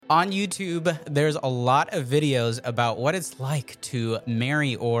On YouTube, there's a lot of videos about what it's like to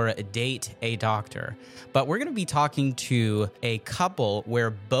marry or date a doctor. But we're going to be talking to a couple where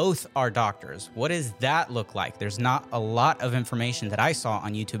both are doctors. What does that look like? There's not a lot of information that I saw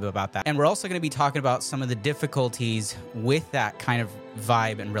on YouTube about that. And we're also going to be talking about some of the difficulties with that kind of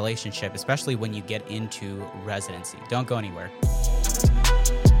vibe and relationship, especially when you get into residency. Don't go anywhere.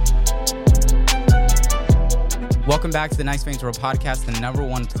 Welcome back to the Nice Veins World Podcast, the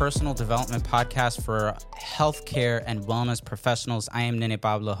 #1 personal development podcast for healthcare and wellness professionals. I am Nene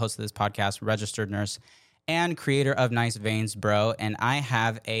Pablo, host of this podcast, registered nurse, and creator of Nice Veins Bro. And I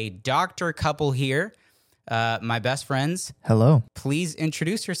have a doctor couple here, my best friends. Hello. Please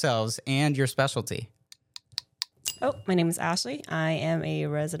introduce yourselves and your specialty. Oh, my name is Ashley. I am a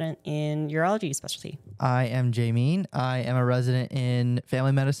resident in urology specialty. I am Jameen. I am a resident in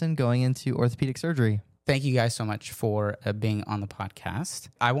family medicine going into orthopedic surgery. Thank you guys so much for being on the podcast.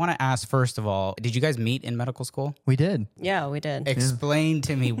 I want to ask, first of all, did you guys meet in medical school? We did. Yeah, we did. Explain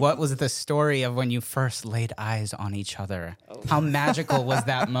to me, what was the story of when you first laid eyes on each other? Oh. How magical was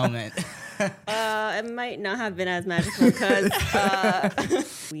that moment? It might not have been as magical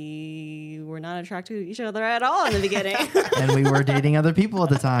because we were not attracted to each other at all in the beginning. And we were dating other people at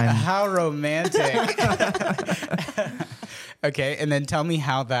the time. How romantic. Okay, and then tell me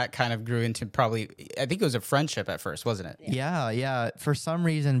how that kind of grew into probably, I think it was a friendship at first, wasn't it? Yeah. For some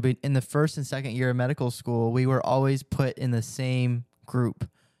reason, but in the first and second year of medical school, we were always put in the same group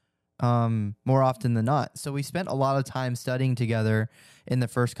more often than not. So we spent a lot of time studying together in the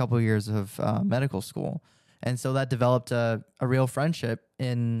first couple of years of medical school. And so that developed a real friendship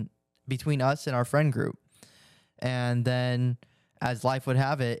between us and our friend group. And then, as life would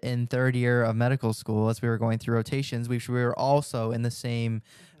have it, in third year of medical school, as we were going through rotations, we were also in the same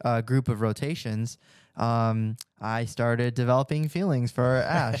group of rotations. I started developing feelings for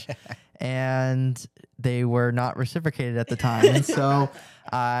Ash, and they were not reciprocated at the time. And so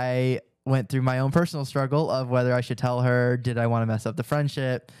I went through my own personal struggle of whether I should tell her, did I want to mess up the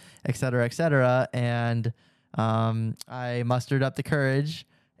friendship, et cetera, et cetera. And I mustered up the courage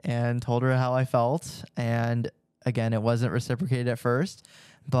and told her how I felt. And again, it wasn't reciprocated at first,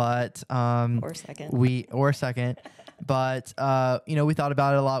 but or second. But we thought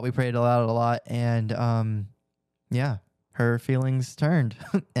about it a lot. We prayed about it a lot, and her feelings turned,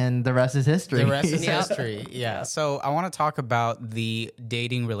 and the rest is history. The rest is history. Yeah. So I want to talk about the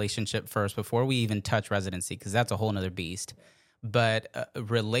dating relationship first before we even touch residency, because that's a whole nother beast. But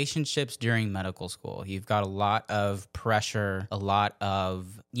relationships during medical school, you've got a lot of pressure, a lot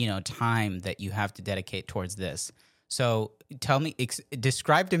of, time that you have to dedicate towards this. So tell me,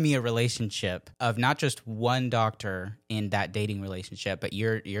 describe to me a relationship of not just one doctor in that dating relationship, but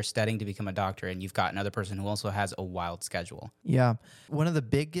you're studying to become a doctor and you've got another person who also has a wild schedule. Yeah. One of the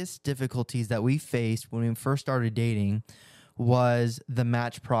biggest difficulties that we faced when we first started dating was the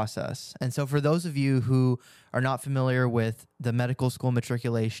match process. And so for those of you who are not familiar with the medical school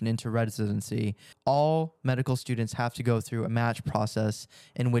matriculation into residency, all medical students have to go through a match process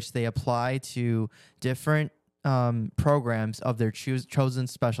in which they apply to different programs of their chosen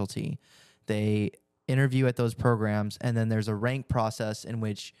specialty. They interview at those programs, and then there's a rank process in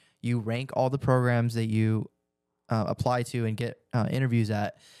which you rank all the programs that you apply to and get interviews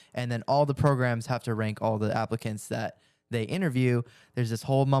at, and then all the programs have to rank all the applicants that they interview. There's this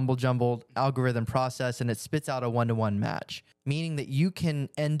whole mumble-jumbled algorithm process, and it spits out a one-to-one match, meaning that you can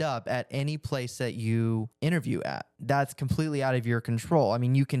end up at any place that you interview at. That's completely out of your control. I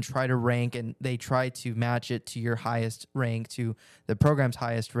mean, you can try to rank, and they try to match it to your highest rank, to the program's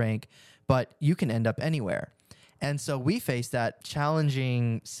highest rank, but you can end up anywhere. And so we faced that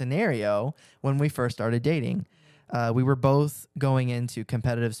challenging scenario when we first started dating. We were both going into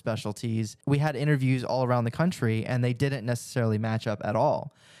competitive specialties. We had interviews all around the country, and they didn't necessarily match up at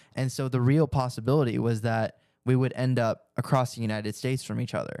all. And so the real possibility was that we would end up across the United States from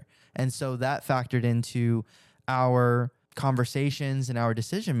each other. And so that factored into our conversations and our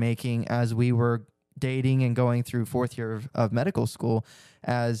decision-making as we were dating and going through fourth year of medical school,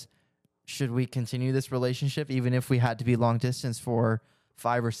 as should we continue this relationship even if we had to be long distance for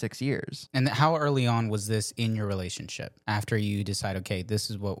 5 or 6 years. And how early on was this in your relationship after you decide, okay,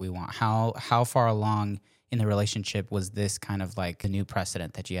 this is what we want? How far along in the relationship was this kind of like a new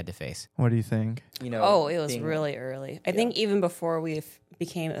precedent that you had to face? What do you think? It was really early. I think even before we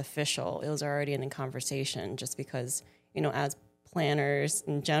became official, it was already in a conversation, just because, as planners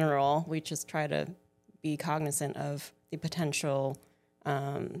in general, we just try to be cognizant of the potential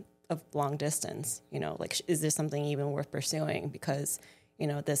of long distance. Is this something even worth pursuing? Because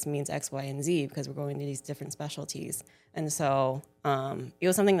this means X, Y, and Z because we're going to these different specialties. And so it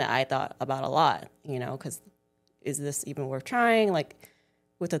was something that I thought about a lot, because is this even worth trying? Like,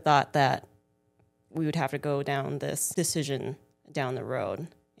 with the thought that we would have to go down this decision down the road.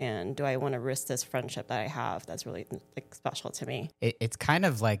 And do I want to risk this friendship that I have that's really like special to me? It's kind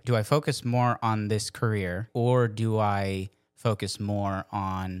of like, do I focus more on this career or do I focus more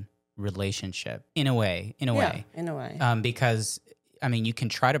on relationship? In a way. In a way. Because, I mean, you can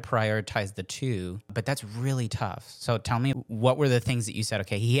try to prioritize the two, but that's really tough. So tell me, what were the things that you said,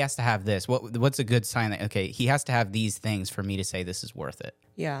 okay, he has to have this. What's a good sign that, okay, he has to have these things for me to say this is worth it?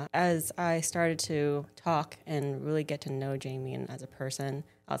 Yeah. As I started to talk and really get to know Jamie and as a person,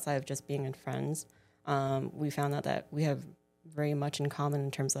 outside of just being friends, we found out that we have very much in common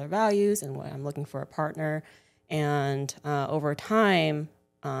in terms of our values and what I'm looking for a partner. And over time,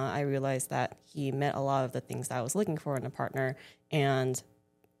 I realized that he met a lot of the things that I was looking for in a partner. And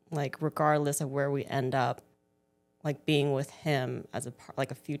like, regardless of where we end up, like being with him as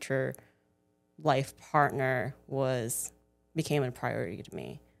a future life partner became a priority to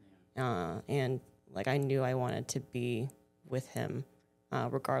me. And like, I knew I wanted to be with him,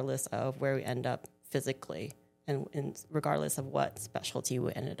 regardless of where we end up physically and regardless of what specialty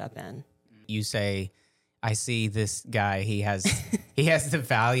we ended up in. You say, I see this guy, he has the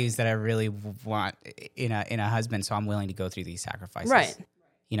values that I really want in a husband, so I'm willing to go through these sacrifices. Right.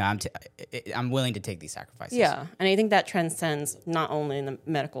 I'm willing to take these sacrifices. Yeah, and I think that transcends not only in the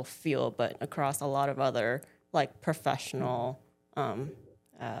medical field, but across a lot of other like professional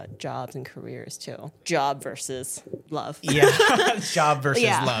jobs and careers too. Job versus love. Yeah, job versus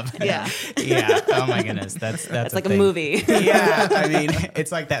love. Yeah, yeah. Oh my goodness, that's like thing. A movie. Yeah, I mean,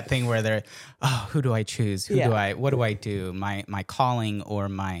 it's like that thing where they're, who do I choose? What do I do? My calling or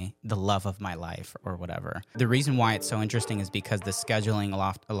the love of my life or whatever. The reason why it's so interesting is because the scheduling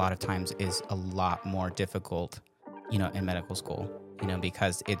a lot of times is a lot more difficult, in medical school,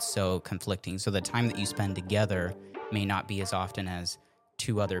 because it's so conflicting. So the time that you spend together may not be as often as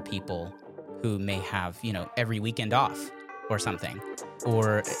two other people who may have, every weekend off or something.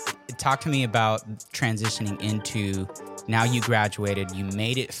 Or talk to me about transitioning into, now you graduated, you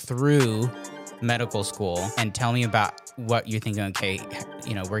made it through medical school, and tell me about what you're thinking, okay,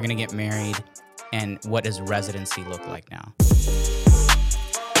 we're going to get married, and what does residency look like now?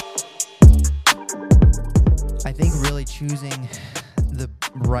 I think really choosing the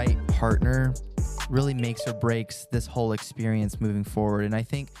right partner really makes or breaks this whole experience moving forward. And I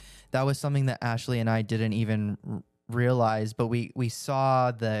think that was something that Ashley and I didn't even realize, but we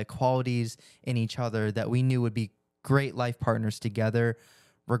saw the qualities in each other that we knew would be great life partners together,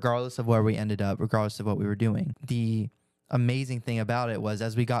 regardless of where we ended up, regardless of what we were doing. The amazing thing about it was,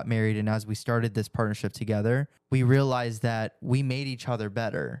 as we got married and as we started this partnership together, we realized that we made each other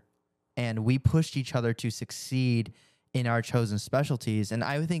better and we pushed each other to succeed in our chosen specialties. And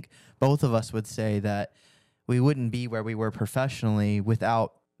I think both of us would say that we wouldn't be where we were professionally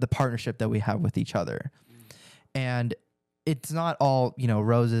without the partnership that we have with each other. And it's not all,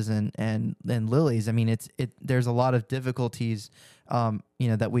 roses and lilies. I mean, there's a lot of difficulties,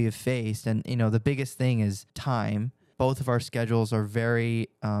 that we have faced. And, the biggest thing is time. Both of our schedules are very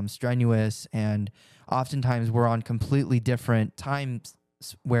strenuous, and oftentimes we're on completely different times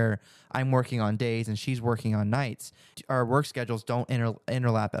where I'm working on days and she's working on nights. Our work schedules don't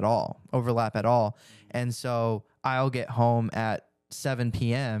overlap at all. And so I'll get home at 7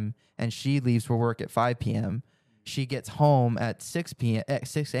 p.m. and she leaves for work at 5 p.m. She gets home at 6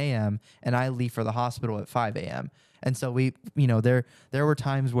 a.m. and I leave for the hospital at 5 a.m. And so we, there were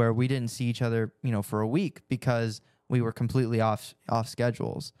times where we didn't see each other, for a week because we were completely off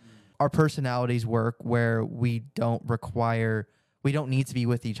schedules. Our personalities work where we don't need to be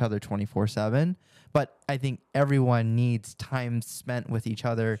with each other 24/7, but I think everyone needs time spent with each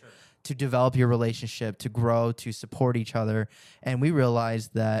other to develop your relationship, to grow, to support each other. And we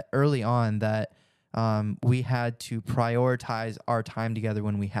realized that early on that we had to prioritize our time together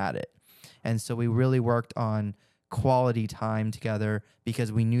when we had it. And so we really worked on quality time together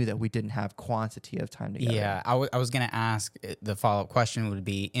because we knew that we didn't have quantity of time together. Yeah, I was going to ask, the follow-up question would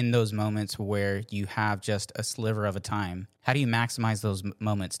be, in those moments where you have just a sliver of a time, how do you maximize those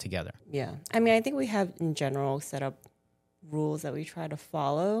moments together? Yeah, I mean, I think we have in general set up rules that we try to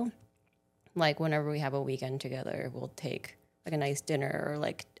follow. Like whenever we have a weekend together, we'll take like a nice dinner or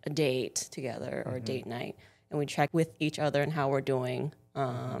like a date together or a date night, and we check with each other and how we're doing,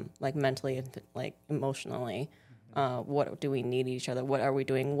 like mentally and like emotionally. What do we need each other? What are we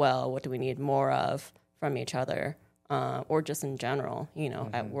doing well? What do we need more of from each other? Or just in general,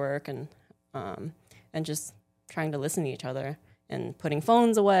 at work and just trying to listen to each other and putting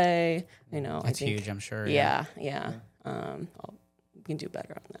phones away. You know, That's I think, huge, I'm sure. Yeah. We can do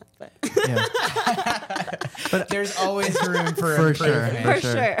better on that, but But there's always room for improvement. for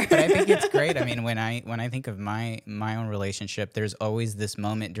sure. But I think it's great. I mean, when I think of my own relationship, there's always this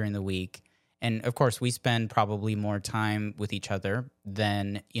moment during the week. And of course, we spend probably more time with each other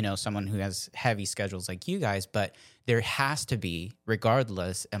than, you know, someone who has heavy schedules like you guys. But there has to be,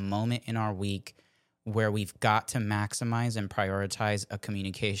 regardless, a moment in our week where we've got to maximize and prioritize a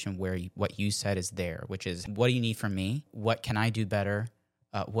communication where what you said is there, which is, what do you need from me? What can I do better?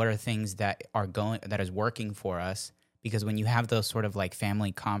 What are things that is working for us? Because when you have those sort of like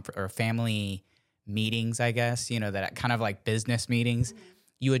family family meetings, I guess, you know, that kind of like business meetings,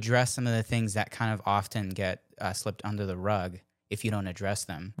 you address some of the things that kind of often get slipped under the rug if you don't address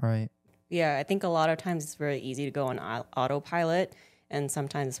them. Right. Yeah, I think a lot of times it's very easy to go on autopilot. And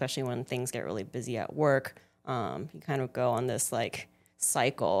sometimes, especially when things get really busy at work, you kind of go on this like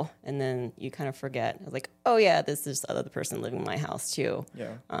cycle, and then you kind of forget, like, oh yeah, this is the other person living in my house too.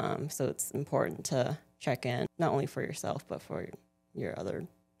 Yeah. So it's important to check in, not only for yourself, but for your other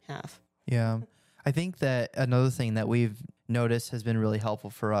half. Yeah. I think that another thing that we've noticed has been really helpful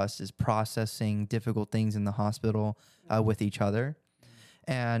for us is processing difficult things in the hospital with each other.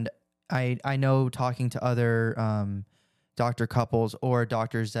 And I know, talking to other doctor couples or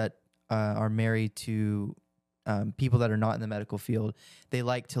doctors that are married to people that are not in the medical field, they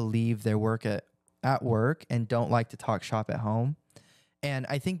like to leave their work at work and don't like to talk shop at home. And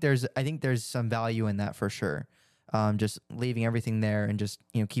I think there's some value in that for sure. Just leaving everything there and just,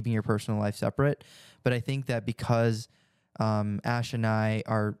 you know, keeping your personal life separate. But I think that because Ash and I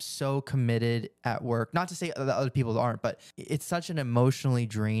are so committed at work, not to say that other people aren't, but it's such an emotionally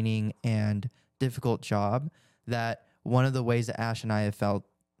draining and difficult job that one of the ways that Ash and I have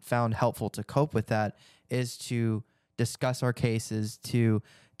found helpful to cope with that is to discuss our cases, to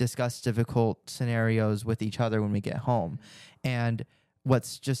discuss difficult scenarios with each other when we get home. And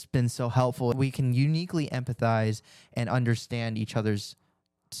what's just been so helpful, we can uniquely empathize and understand each other's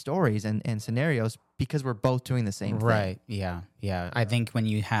stories and scenarios because we're both doing the same thing. Right. Yeah. Yeah. I think when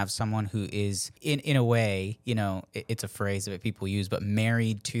you have someone who is in a way, you know, it's a phrase that people use, but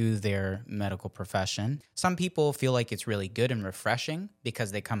married to their medical profession. Some people feel like it's really good and refreshing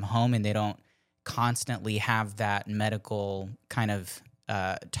because they come home and they don't constantly have that medical kind of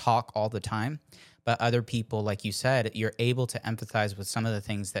talk all the time. But other people, like you said, you're able to empathize with some of the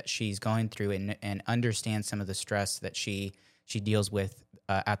things that she's going through and understand some of the stress that she deals with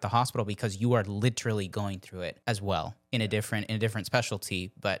at the hospital, because you are literally going through it as well in a different specialty.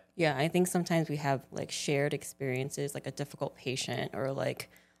 But yeah, I think sometimes we have like shared experiences, like a difficult patient or like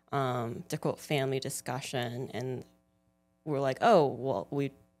difficult family discussion, and we're like, oh, well,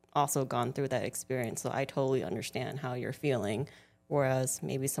 we've also gone through that experience, so I totally understand how you're feeling. Whereas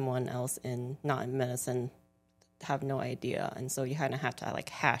maybe someone else not in medicine have no idea, and so you kind of have to like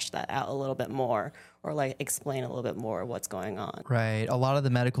hash that out a little bit more, or like explain a little bit more what's going on. Right. A lot of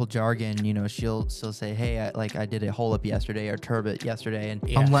the medical jargon, you know, she'll say, "Hey, I did a hole up yesterday or turbot yesterday," and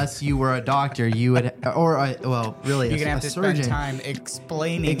unless you were a doctor, you would, really, you're gonna have to surgeon. spend time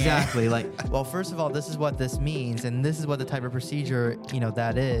explaining exactly. Like, well, first of all, this is what this means, and this is what the type of procedure, you know,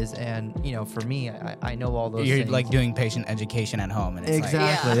 that is, and you know, for me, I know all those. You're things. like doing patient education at home, and it's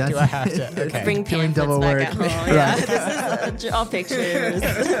exactly. Like, do I have to? Okay. Bring doing pamphlets double back work. at home. Yeah, this is draw pictures.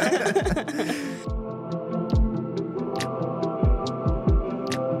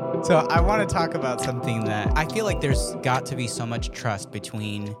 So I want to talk about something that I feel like there's got to be so much trust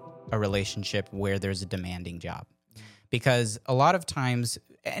between a relationship where there's a demanding job. Because a lot of times,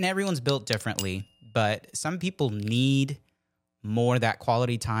 and everyone's built differently, but some people need more of that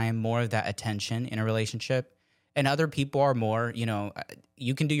quality time, more of that attention in a relationship. And other people are more, you know,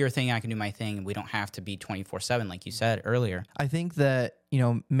 you can do your thing, I can do my thing, and we don't have to be 24/7 like you said earlier. I think that, you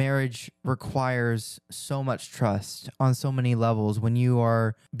know, marriage requires so much trust on so many levels when you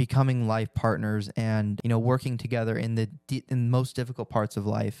are becoming life partners and, you know, working together in the most difficult parts of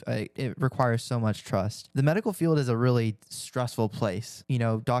life. It requires so much trust. The medical field is a really stressful place. You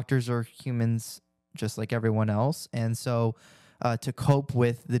know, doctors are humans just like everyone else. And so to cope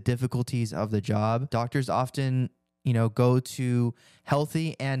with the difficulties of the job, doctors often, you know, go to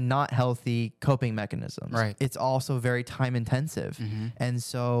healthy and not healthy coping mechanisms. Right. It's also very time intensive. Mm-hmm. And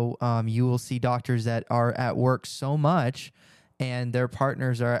so you will see doctors that are at work so much and their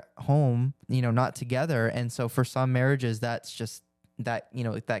partners are at home, you know, not together. And so for some marriages, that's just that, you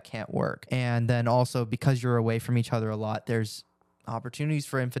know, that can't work. And then also because you're away from each other a lot, there's opportunities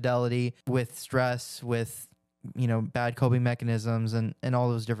for infidelity with stress, with bad coping mechanisms and all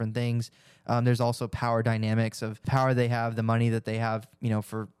those different things. There's also power dynamics of power they have, the money that they have.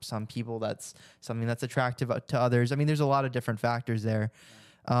 For some people, that's something that's attractive to others. I mean, there's a lot of different factors there.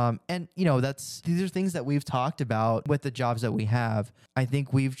 These are things that we've talked about with the jobs that we have. I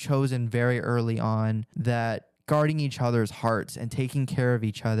think we've chosen very early on that guarding each other's hearts and taking care of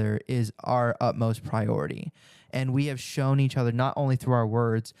each other is our utmost priority. And we have shown each other, not only through our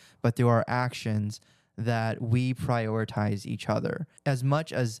words, but through our actions, that we prioritize each other. As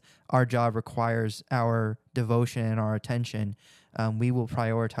much as our job requires our devotion and our attention, we will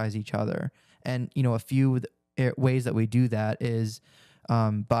prioritize each other. And, a few ways that we do that is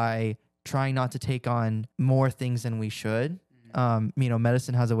by trying not to take on more things than we should.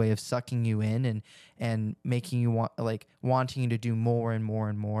 Medicine has a way of sucking you in and making you wanting you to do more and more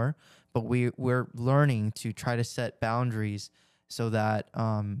and more. But we're learning to try to set boundaries so that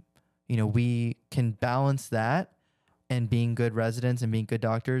we can balance that and being good residents and being good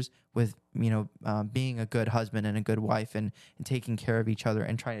doctors with being a good husband and a good wife and taking care of each other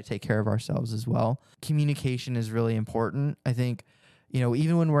and trying to take care of ourselves as well. Communication is really important. I think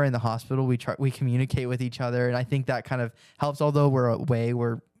even when we're in the hospital, we communicate with each other, and I think that kind of helps. Although we're away,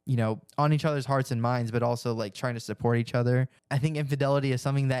 we're on each other's hearts and minds, but also trying to support each other. I think infidelity is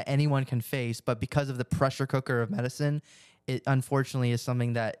something that anyone can face, but because of the pressure cooker of medicine, it unfortunately is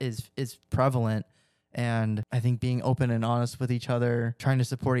something that is prevalent. And I think being open and honest with each other, trying to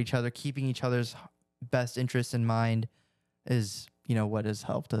support each other, keeping each other's best interests in mind is what has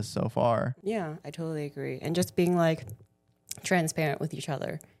helped us so far. Yeah, I totally agree. And just being transparent with each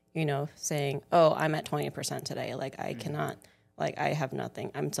other, saying, oh, I'm at 20% today. I cannot, I have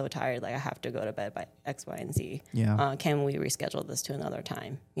nothing. I'm so tired. I have to go to bed by X, Y, and Z. Yeah. Can we reschedule this to another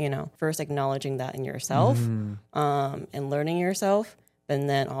time? First acknowledging that in yourself, and learning yourself, and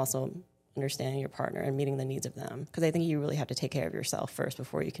then also understanding your partner and meeting the needs of them. Because I think you really have to take care of yourself first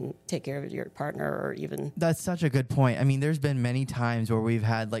before you can take care of your partner or even... That's such a good point. I mean, there's been many times where we've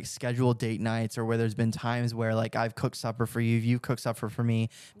had scheduled date nights, or where there's been times where I've cooked supper for you, you've cooked supper for me,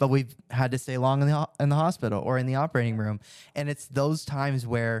 but we've had to stay long in the hospital or in the operating room. And it's those times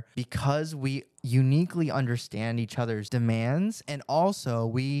where, because we uniquely understand each other's demands, and also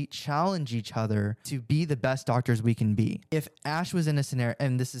we challenge each other to be the best doctors we can be. If Ash was in a scenario,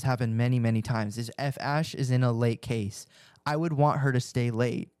 and this has happened many, many times, is if Ash is in a late case, I would want her to stay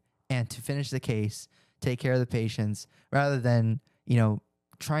late and to finish the case, take care of the patients, rather than,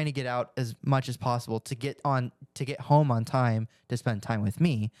 trying to get out as much as possible to get home on time to spend time with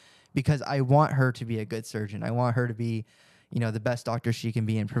me, because I want her to be a good surgeon. I want her to be, the best doctor she can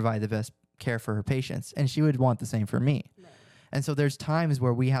be and provide the best care for her patients, and she would want the same for me. Right. And so there's times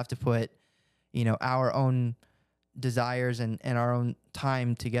where we have to put our own desires and our own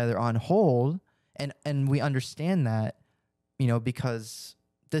time together on hold, and we understand that because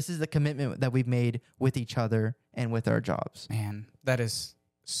this is the commitment that we've made with each other and with our jobs. Man, that is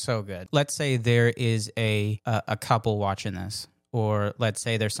so good. Let's say there is a couple watching this, or let's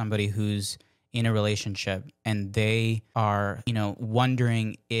say there's somebody who's in a relationship and they are,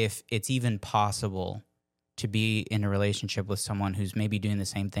 wondering if it's even possible to be in a relationship with someone who's maybe doing the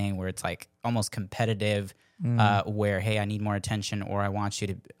same thing, where it's almost competitive, where, hey, I need more attention, or I want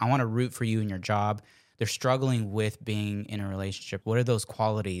to root for you in your job. They're struggling with being in a relationship. What are those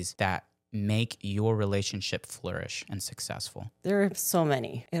qualities that make your relationship flourish and successful? There are so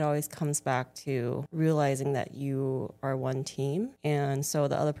many. It always comes back to realizing that you are one team, and so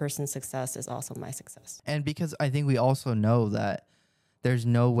the other person's success is also my success. And because I think we also know that there's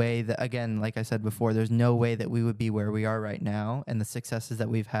no way that, again, like I said before, there's no way that we would be where we are right now and the successes that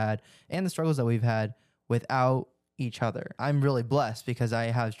we've had and the struggles that we've had without each other. I'm really blessed because I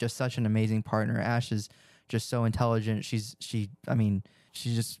have just such an amazing partner. Ash is just so intelligent. She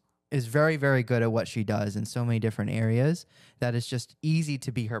just is very, very good at what she does in so many different areas that it's just easy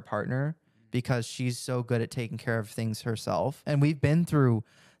to be her partner because she's so good at taking care of things herself. And we've been through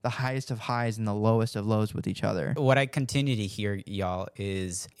the highest of highs and the lowest of lows with each other. What I continue to hear, y'all,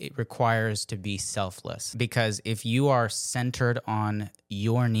 is it requires to be selfless, because if you are centered on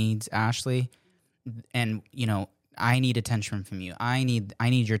your needs, Ashley, and, I need attention from you, I need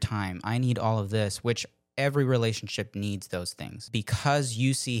your time, I need all of this, which every relationship needs those things. Because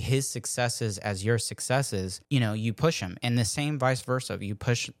you see his successes as your successes, you push him. And the same vice versa. You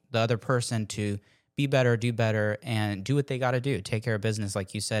push the other person to be better, do better, and do what they got to do. Take care of business.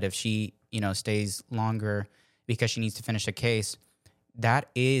 Like you said, if she, stays longer because she needs to finish a case, that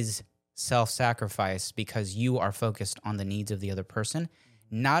is self-sacrifice because you are focused on the needs of the other person.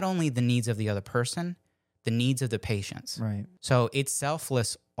 Not only the needs of the other person, the needs of the patients. Right. So it's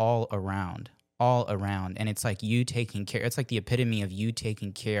selfless all around. all around. And it's like you taking care. It's like the epitome of you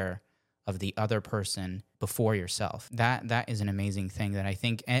taking care of the other person before yourself. That is an amazing thing that I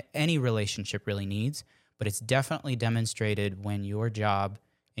think any relationship really needs, but it's definitely demonstrated when your job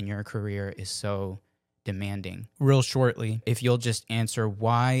and your career is so demanding. Real shortly, if you'll just answer,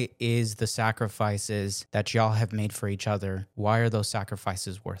 why is the sacrifices that y'all have made for each other, why are those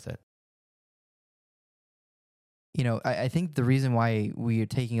sacrifices worth it? You know, I think the reason why we are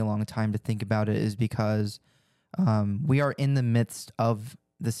taking a long time to think about it is because we are in the midst of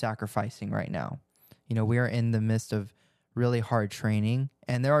the sacrificing right now. You know, we are in the midst of really hard training,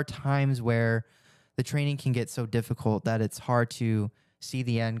 and there are times where the training can get so difficult that it's hard to see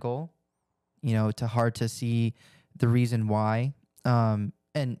the end goal, you know, hard to see the reason why. And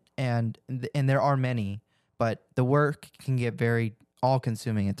there are many, but the work can get very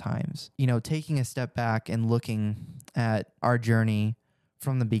all-consuming at times. You know, taking a step back and looking at our journey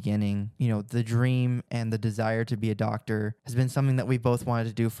from the beginning, you know, the dream and the desire to be a doctor has been something that we both wanted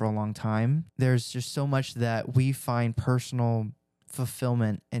to do for a long time. There's just so much that we find personal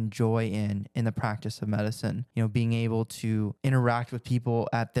fulfillment and joy in the practice of medicine. You know, being able to interact with people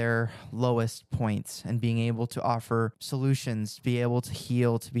at their lowest points and being able to offer solutions, to be able to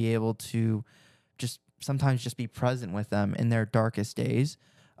heal, to be able to sometimes just be present with them in their darkest days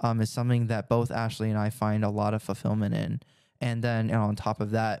is something that both Ashley and I find a lot of fulfillment in. And then on top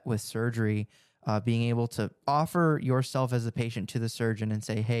of that, with surgery, being able to offer yourself as a patient to the surgeon and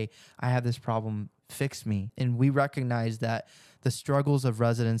say, hey, I have this problem, fix me. And we recognize that the struggles of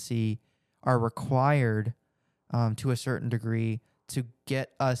residency are required to a certain degree to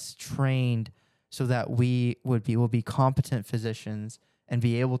get us trained so that we will be competent physicians and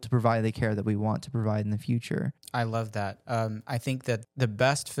be able to provide the care that we want to provide in the future. I love that. I think that the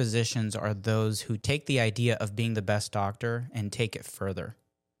best physicians are those who take the idea of being the best doctor and take it further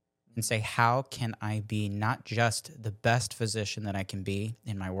and say, how can I be not just the best physician that I can be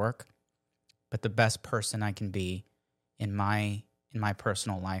in my work, but the best person I can be in my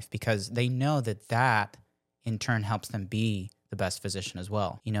personal life? Because they know that in turn helps them be the best physician as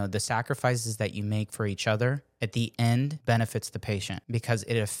well. You know, the sacrifices that you make for each other at the end benefits the patient because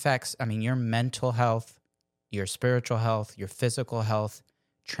it affects, your mental health, your spiritual health, your physical health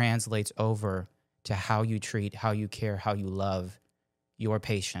translates over to how you treat, how you care, how you love your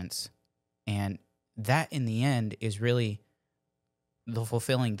patients. And that in the end is really the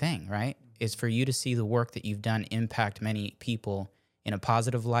fulfilling thing, right? Is for you to see the work that you've done impact many people in a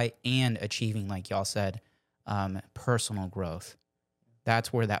positive light and achieving, like y'all said, personal growth.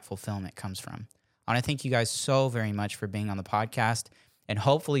 That's where that fulfillment comes from. I want to thank you guys so very much for being on the podcast. And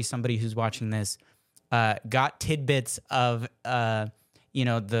hopefully somebody who's watching this got tidbits of, the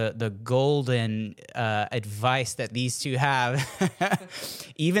golden advice that these two have.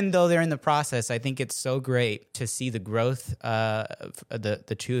 Even though they're in the process, I think it's so great to see the growth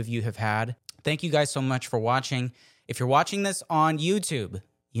the two of you have had. Thank you guys so much for watching. If you're watching this on YouTube,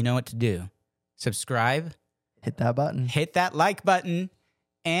 you know what to do. Subscribe. Hit that button. Hit that like button.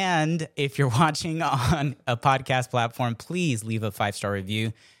 And if you're watching on a podcast platform, please leave a 5-star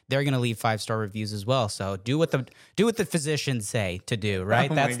review. They're going to leave 5-star reviews as well. So do what the physicians say to do,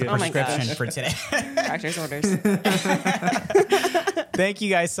 right? That's the prescription for today. Doctor's orders. Thank you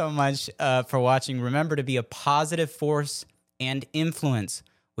guys so much for watching. Remember to be a positive force and influence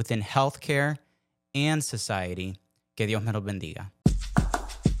within healthcare and society. Que Dios me lo bendiga.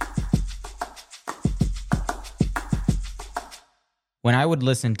 When I would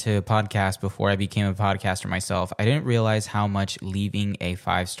listen to podcasts before I became a podcaster myself, I didn't realize how much leaving a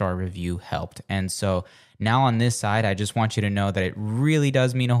 5-star review helped. And so now on this side, I just want you to know that it really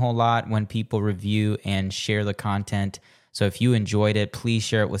does mean a whole lot when people review and share the content. So if you enjoyed it, please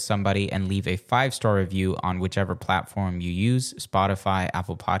share it with somebody and leave a 5-star review on whichever platform you use, Spotify,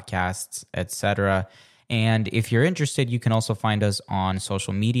 Apple Podcasts, etc. And if you're interested, you can also find us on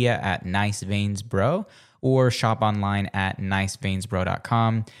social media at Nice Veins Bro, or shop online at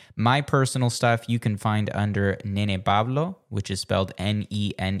niceveinsbro.com. My personal stuff you can find under Nene Pablo, which is spelled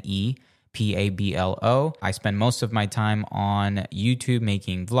NENEPABLO. I spend most of my time on YouTube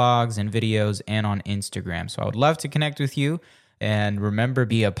making vlogs and videos and on Instagram. So I would love to connect with you. And remember,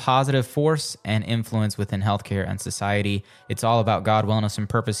 be a positive force and influence within healthcare and society. It's all about God, wellness, and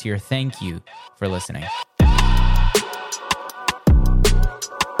purpose here. Thank you for listening.